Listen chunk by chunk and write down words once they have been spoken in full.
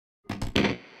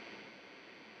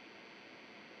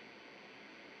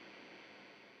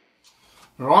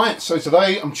Right, so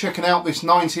today I'm checking out this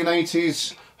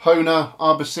 1980s Hohner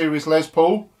Arbor Series Les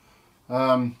Paul.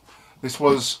 This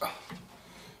was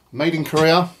made in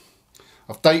Korea.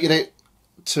 I've dated it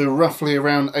to roughly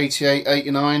around 88,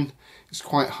 89. It's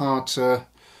quite hard to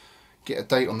get a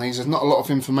date on these. There's not a lot of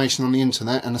information on the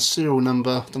internet, and the serial number,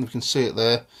 I don't know if you can see it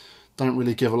there, don't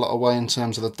really give a lot away in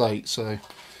terms of the date. So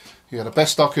yeah, the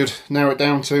best I could narrow it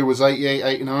down to was 88,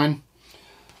 89.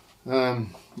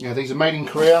 Yeah, these are made in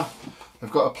Korea. They've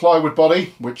got a plywood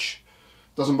body, which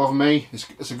doesn't bother me.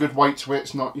 It's a good weight to it.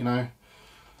 It's not, you know,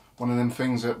 one of them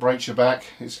things that breaks your back.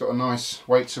 It's got a nice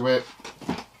weight to it.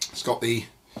 It's got the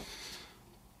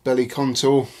belly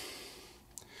contour,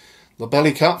 the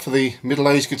belly cut for the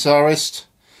middle-aged guitarist.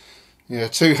 Yeah,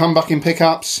 2 humbucking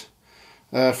pickups,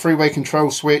 three-way control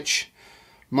switch,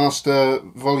 master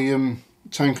volume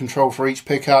tone control for each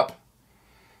pickup.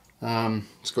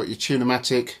 It's got your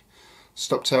tune-o-matic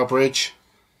stop-tail bridge,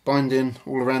 binding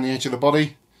all around the edge of the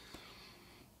body.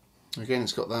 Again,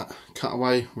 it's got that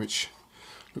cutaway which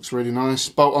looks really nice.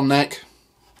 Bolt-on neck.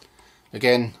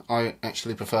 Again, I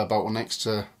actually prefer bolt-on necks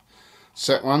to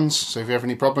set ones, so if you have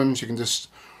any problems you can just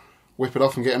whip it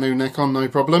off and get a new neck on, no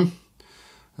problem.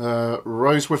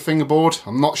 Rosewood fingerboard.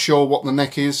 I'm not sure what the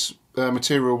neck is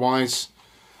material wise.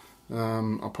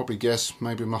 I'll probably guess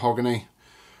maybe mahogany.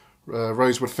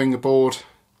 Rosewood fingerboard.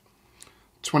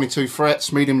 22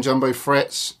 frets, medium jumbo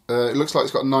frets. It looks like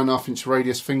it's got a 9.5 inch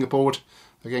radius fingerboard.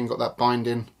 Again, got that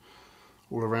binding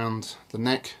all around the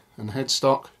neck and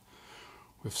headstock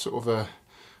with sort of a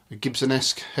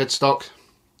Gibson-esque headstock,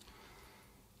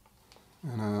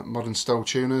 and modern style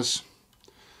tuners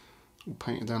all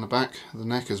painted down the back of the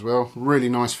neck as well. Really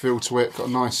nice feel to it. Got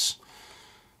a nice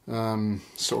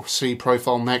sort of C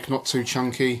profile neck, not too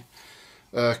chunky.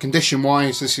 Condition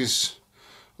wise, this is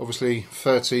obviously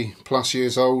 30 plus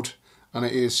years old, and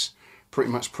it is pretty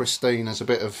much pristine. There's a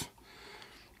bit of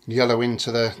yellow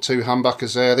into the 2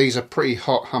 humbuckers there. These are pretty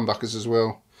hot humbuckers as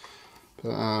well,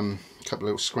 but a couple of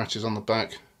little scratches on the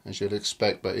back as you'd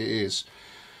expect, but it is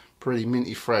pretty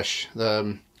minty fresh.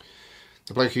 The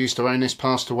bloke who used to own this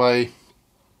passed away,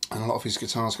 and a lot of his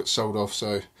guitars got sold off,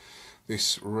 so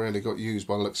this really got used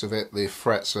by the looks of it. The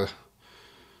frets are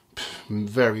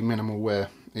very minimal wear.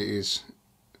 It is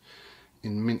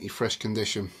in minty fresh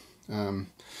condition.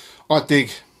 I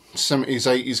dig 70s,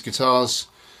 80s guitars.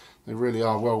 They really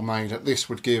are well made. This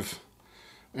would give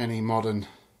any modern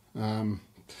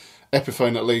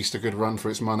Epiphone at least a good run for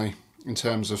its money in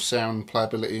terms of sound,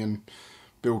 playability and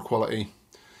build quality.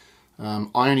 I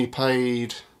only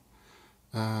paid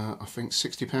I think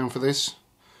 £60 for this,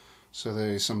 so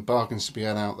there's some bargains to be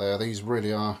had out there. These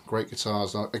really are great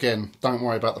guitars. Again, don't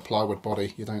worry about the plywood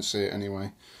body, you don't see it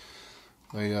anyway.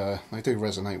 They do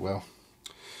resonate well,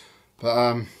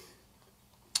 but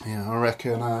yeah, I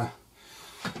reckon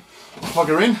plug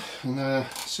her in and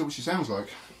see what she sounds like.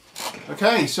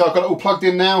 Okay, so I've got it all plugged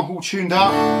in now, all tuned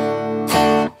up.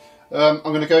 I'm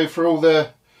going to go through all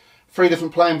the 3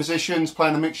 different playing positions,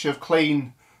 playing a mixture of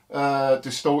clean,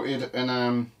 distorted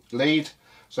and lead.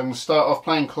 So I'm going to start off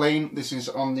playing clean. This is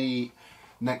on the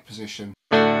neck position.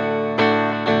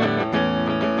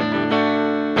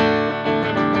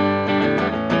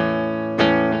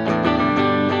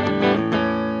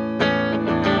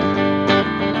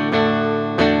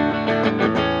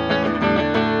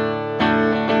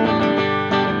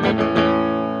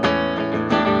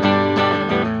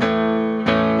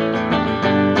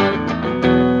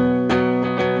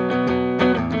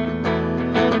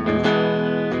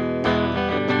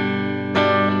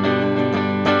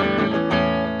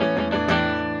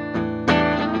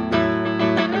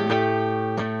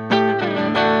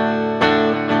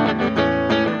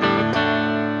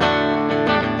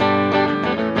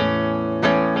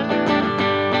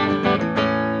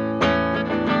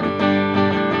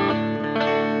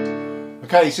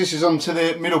 Okay, so this is onto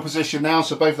the middle position now,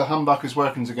 so both the humbuckers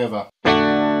working together.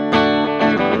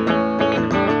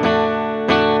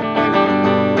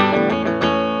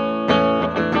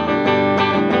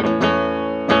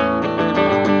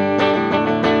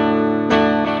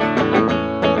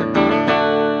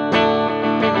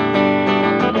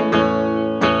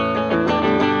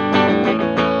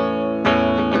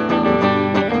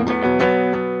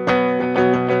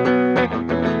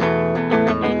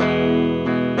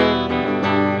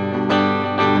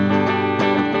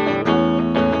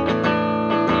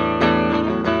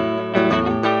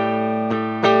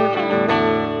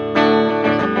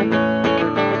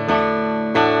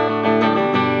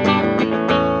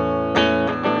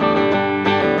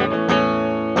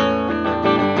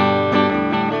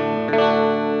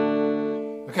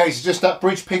 Okay, so just that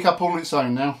bridge pickup all on its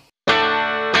own now.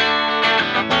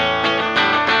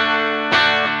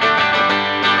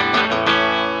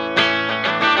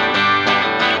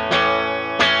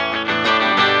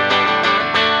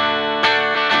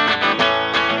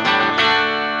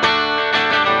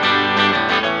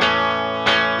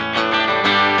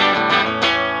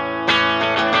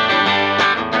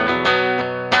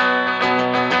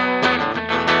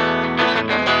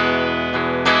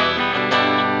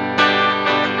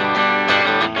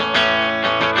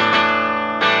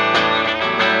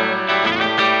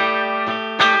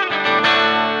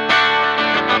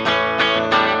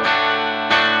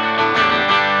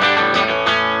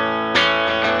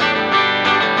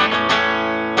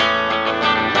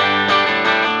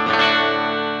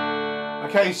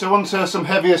 Okay, so on to some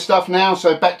heavier stuff now,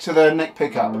 so back to the neck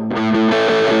pickup.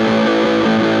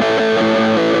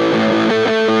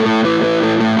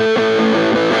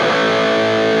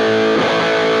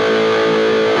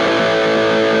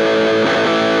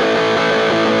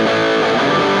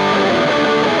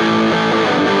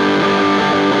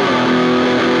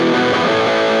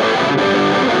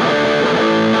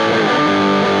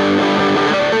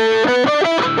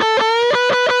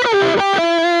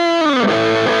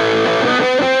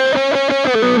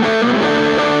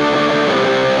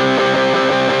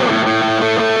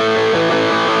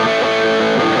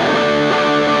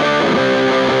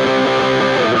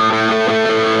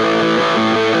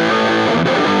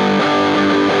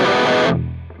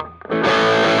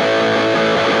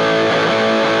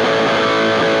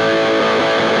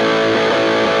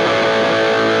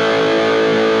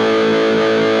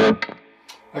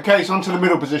 Okay, so on to the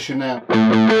middle position now.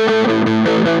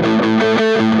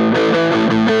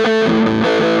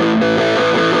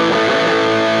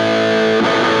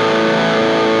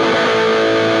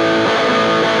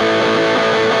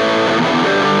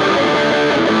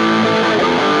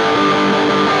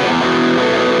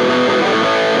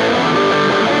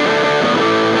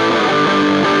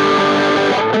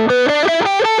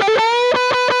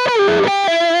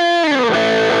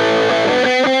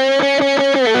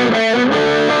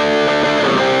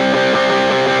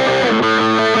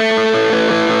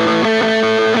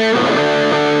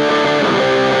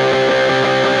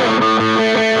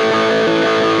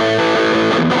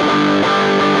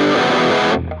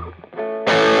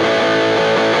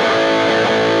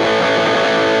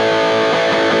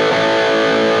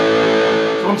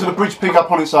 To the bridge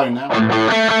pickup on its own now.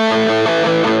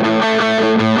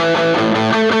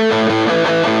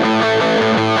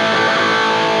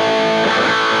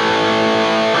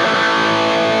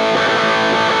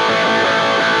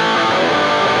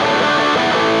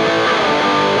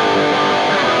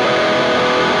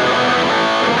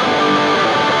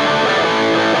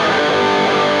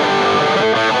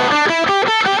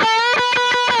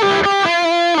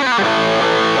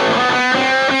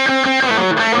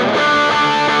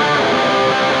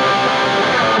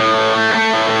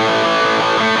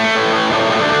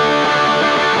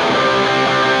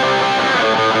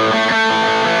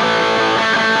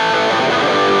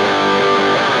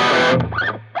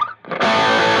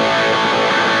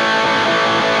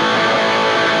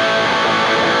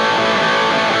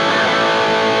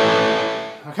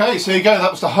 Okay, so there you go,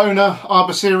 that was the Hohner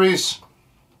Arbor Series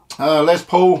Les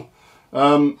Paul.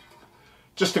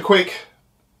 Just a quick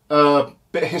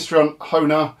bit of history on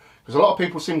Hohner, because a lot of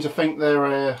people seem to think they're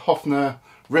a Hohner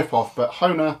rip-off, but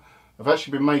Hohner have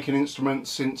actually been making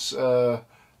instruments since the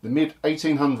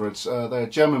mid-1800s. They're a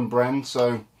German brand,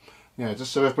 so yeah,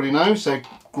 just so everybody knows, they're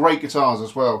great guitars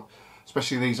as well,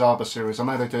 especially these Arbor Series. I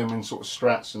know they do them in sort of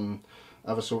Strats and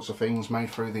other sorts of things made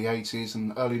through the 80s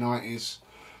and early 90s.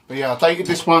 But yeah, I dated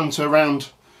this one to around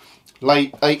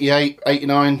late 88,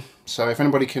 89, so if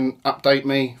anybody can update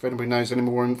me, if anybody knows any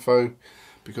more info,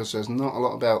 because there's not a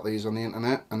lot about these on the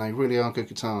internet, and they really are good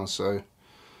guitars. So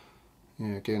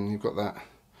yeah, again, you've got that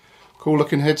cool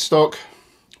looking headstock,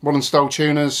 modern style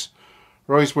tuners,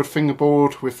 rosewood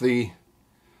fingerboard with the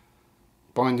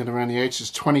binding around the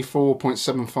edges,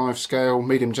 24.75 scale,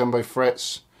 medium jumbo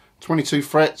frets, 22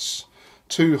 frets,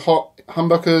 2 hot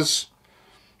humbuckers,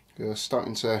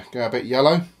 starting to go a bit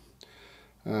yellow.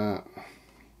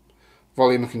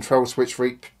 Volume and control switch for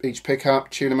each pickup,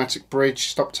 tunematic bridge,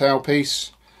 stop tailpiece,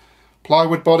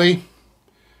 plywood body,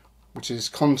 which is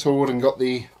contoured and got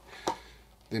the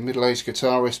middle-aged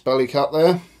guitarist belly cut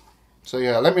there. So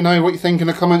yeah, let me know what you think in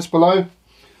the comments below.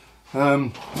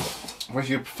 Whether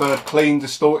you preferred clean,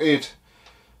 distorted,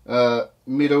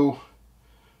 middle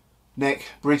neck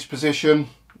bridge position,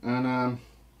 and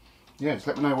yeah, just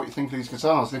let me know what you think of these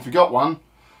guitars. And if you've got one,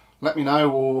 let me know,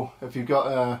 or if you've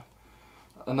got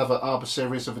another Arbor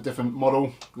series of a different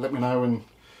model, let me know and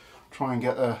try and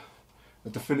get a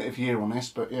definitive year on this.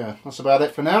 But yeah, that's about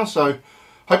it for now. So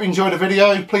hope you enjoyed the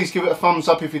video. Please give it a thumbs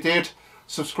up if you did.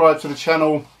 Subscribe to the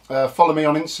channel. Follow me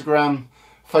on Instagram,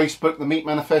 Facebook, The Meat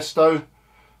Manifesto.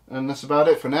 And that's about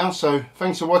it for now. So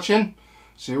thanks for watching.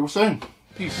 See you all soon.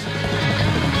 Peace.